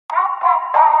Hi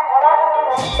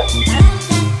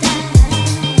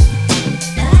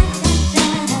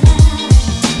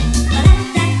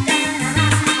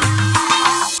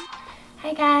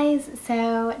guys,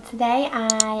 so today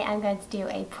I am going to do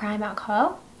a Primark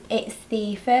haul. It's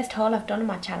the first haul I've done on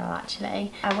my channel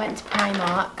actually. I went to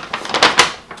Primark,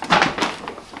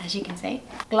 as you can see.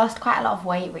 I lost quite a lot of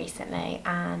weight recently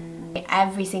and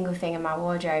every single thing in my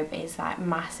wardrobe is like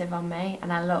massive on me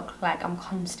and I look like I'm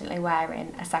constantly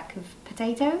wearing a sack of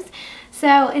potatoes.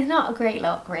 So it's not a great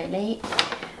look really.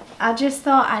 I just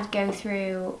thought I'd go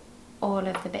through all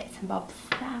of the bits and bobs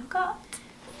that I've got.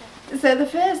 So the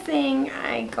first thing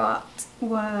I got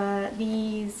were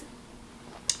these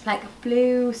like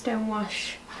blue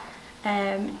stonewash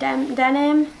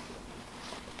denim,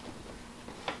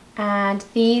 and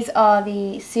these are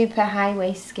the super high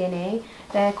waist skinny.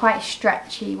 They're quite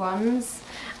stretchy ones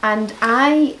and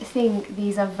I think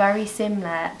these are very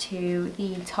similar to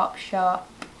the Topshop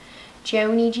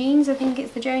Joni Jeans. I think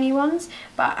it's the Joni ones,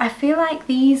 but I feel like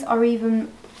these are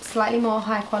even slightly more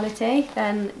high quality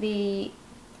than the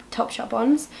Topshop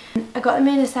ones. I got them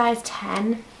in a size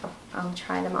 10. I'll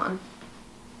try them on.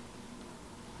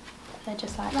 They're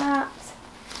just like that,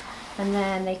 and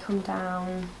then they come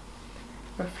down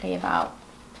roughly about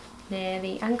near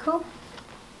the ankle.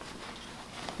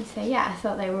 So yeah, I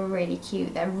thought they were really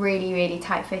cute. They're really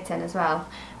tight fitting as well,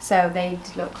 so they'd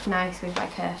look nice with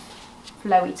like a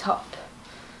flowy top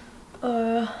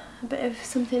or a bit of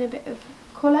something, a bit of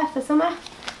colour for summer.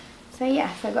 So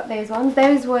yeah, so I got those ones.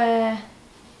 Those were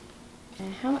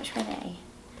how much were they?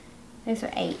 Those were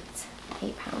 £8.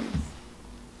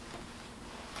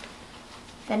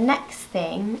 The next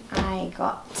thing I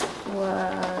got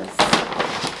was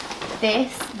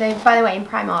this. By the way, in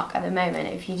Primark at the moment,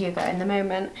 if you do go in the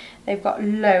moment, they've got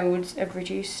loads of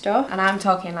reduced stuff, and I'm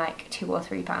talking like £2 or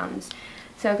 £3.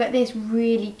 So I've got this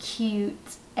really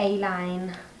cute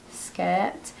A-line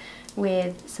skirt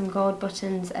with some gold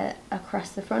buttons across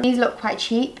the front. These look quite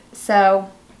cheap, so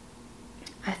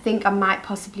I think I might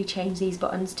possibly change these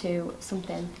buttons to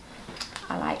something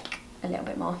I like a little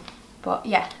bit more. But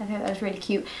yeah, I think that was really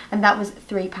cute, and that was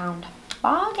 £3.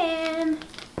 Bargain!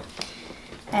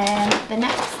 The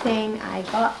next thing I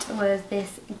got was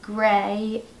this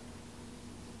grey,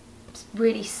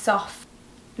 really soft,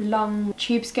 long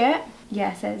tube skirt.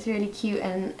 Yeah, so it's really cute,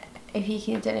 and if you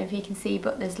can, I don't know if you can see,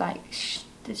 but there's like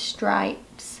the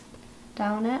stripes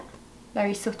down it.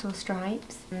 Very subtle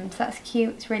stripes. So that's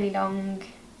cute, it's really long.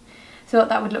 So I thought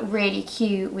that would look really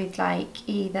cute with like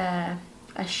either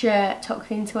a shirt tucked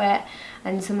into it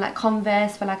and some like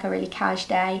Converse for like a really cash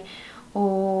day,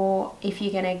 or if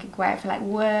you're gonna wear it for like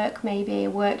work, maybe a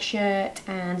work shirt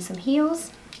and some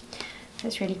heels.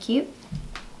 That's really cute.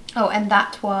 Oh, and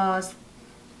it was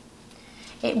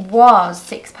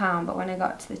 £6, but when I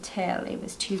got to the till it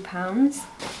was £2.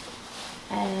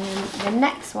 The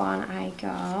next one I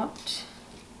got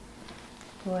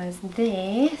was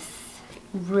this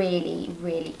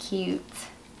really cute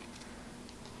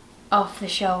off the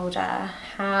shoulder.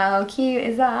 How cute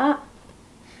is that?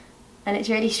 And it's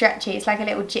really stretchy. It's like a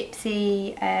little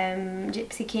gypsy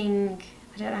king.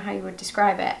 I don't know how you would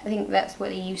describe it. I think that's what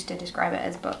they used to describe it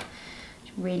as, but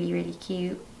it's really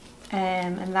cute.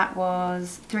 And that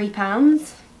was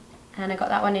 £3. And I got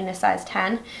that one in a size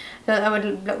 10. Thought that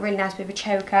would look really nice with a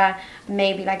choker,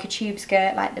 maybe like a tube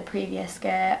skirt like the previous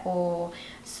skirt, or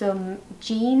some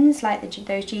jeans like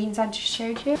those jeans I just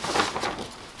showed you.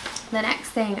 The next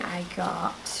thing I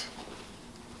got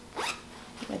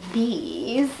were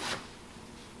these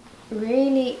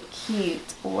really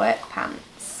cute work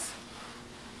pants.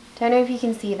 Don't know if you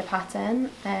can see the pattern,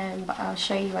 but I'll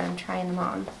show you when I'm trying them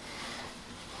on.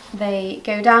 They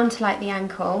go down to like the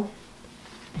ankle.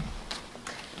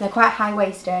 They're quite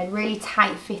high-waisted, really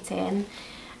tight fitting.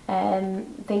 I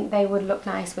think they would look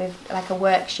nice with like a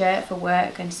work shirt for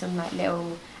work and some like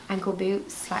little ankle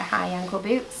boots, like high ankle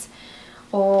boots.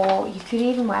 Or you could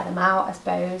even wear them out, I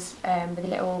suppose, with a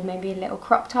little, maybe a little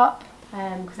crop top,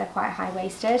 because they're quite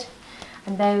high-waisted.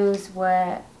 And those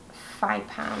were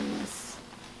 £5.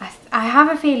 I have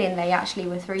a feeling they actually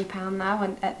were £3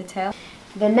 now at the till.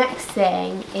 The next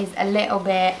thing is a little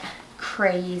bit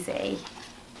crazy.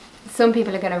 Some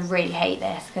people are going to really hate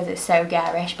this because it's so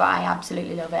garish, but I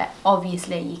absolutely love it.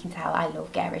 Obviously, you can tell I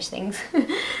love garish things.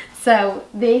 So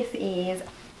this is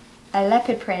a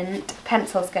leopard print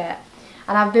pencil skirt,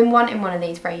 and I've been wanting one of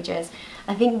these for ages.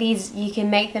 I think these, you can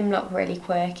make them look really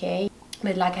quirky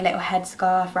with like a little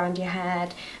headscarf around your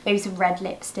head, maybe some red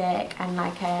lipstick, and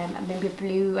like maybe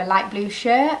a light blue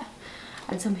shirt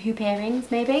and some hoop earrings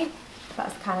maybe.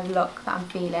 That's the kind of look that I'm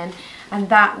feeling. And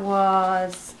that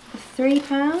was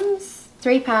 £3.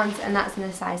 £3 and that's in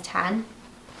a size 10.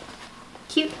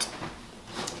 Cute.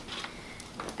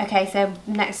 Okay, so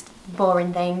next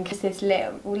boring thing is this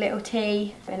little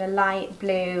tee in a light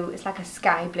blue. It's like a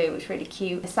sky blue, it's really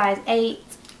cute. A size 8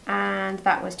 and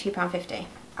that was £2.50.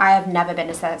 I have never been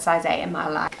a size 8 in my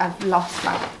life. I've lost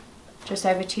like just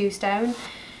over 2 stone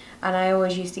and I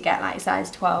always used to get like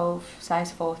size 12,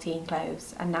 size 14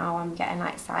 clothes and now I'm getting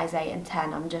like size 8 and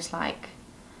 10. I'm just like,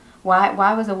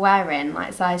 why was I wearing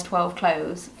like size 12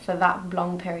 clothes for that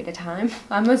long period of time?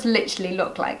 I must literally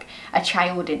look like a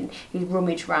child who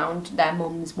rummaged around their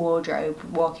mum's wardrobe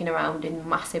walking around in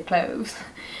massive clothes.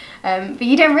 But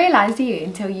you don't realise, do you,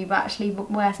 until you actually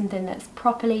wear something that's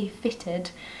properly fitted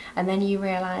and then you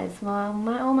realise, well,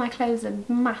 all my clothes are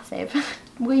massive,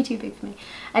 way too big for me.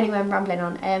 Anyway, I'm rambling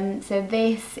on. So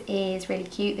this is really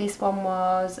cute. This one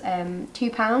was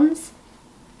 £2.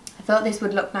 I thought this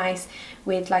would look nice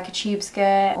with like a tube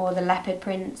skirt or the leopard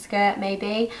print skirt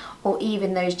maybe, or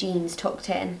even those jeans tucked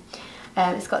in.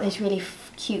 It's got this really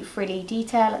cute frilly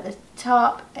detail at the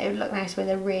top. It would look nice with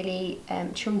a really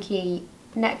chunky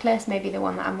necklace, maybe the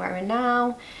one that I'm wearing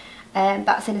now.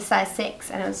 That's in a size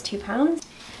 6 and it was £2.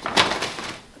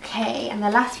 Okay, and the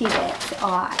last few bits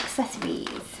are accessories.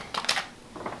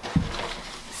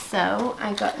 So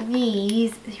I got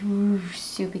these,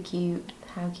 super cute.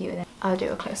 How cute are they? I'll do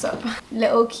a close up.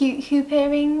 Little cute hoop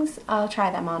earrings, I'll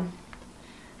try them on.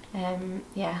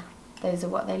 Yeah, those are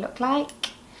what they look like.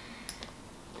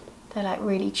 They're like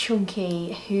really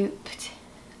chunky, hooped,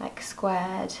 like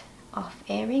squared off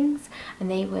earrings, and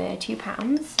they were £2.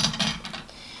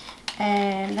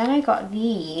 And then I got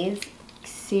these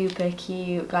super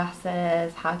cute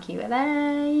glasses. How cute are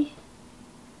they?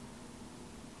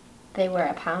 They were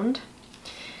 £1.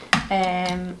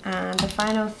 And the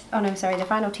final, the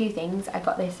final 2 things, I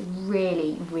got this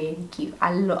really cute.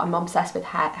 I'm obsessed with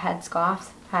hair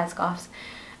scarves,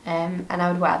 and I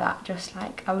would wear that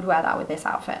I would wear that with this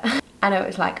outfit. I know it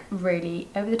was like really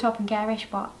over the top and garish,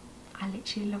 but I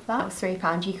literally love that. It was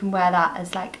 £3. You can wear that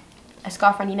as like a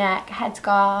scarf around your neck, a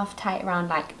headscarf, tie it around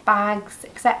like bags,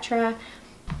 etc.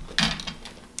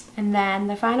 And then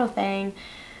the final thing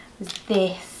was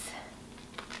this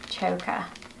choker.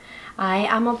 I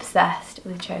am obsessed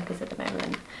with chokers at the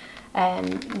moment.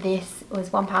 This was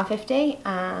 £1.50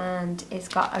 and it's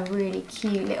got a really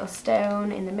cute little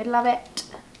stone in the middle of it.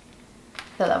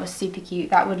 Thought that was super cute.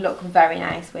 That would look very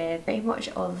nice with pretty much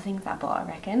all the things I bought, I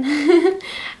reckon.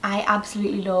 I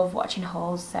absolutely love watching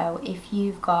hauls, so if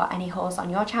you've got any hauls on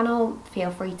your channel,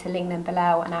 feel free to link them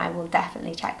below and I will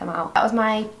definitely check them out. That was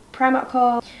my Primark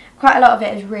haul. Quite a lot of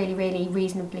it is really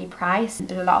reasonably priced,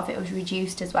 and a lot of it was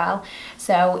reduced as well.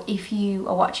 So if you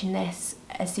are watching this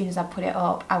as soon as I put it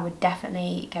up, I would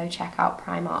definitely go check out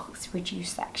Primark's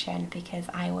reduced section because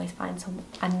I always find some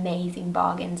amazing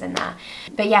bargains in there.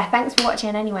 But yeah, thanks for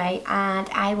watching anyway, and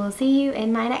I will see you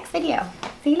in my next video.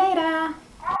 See you later!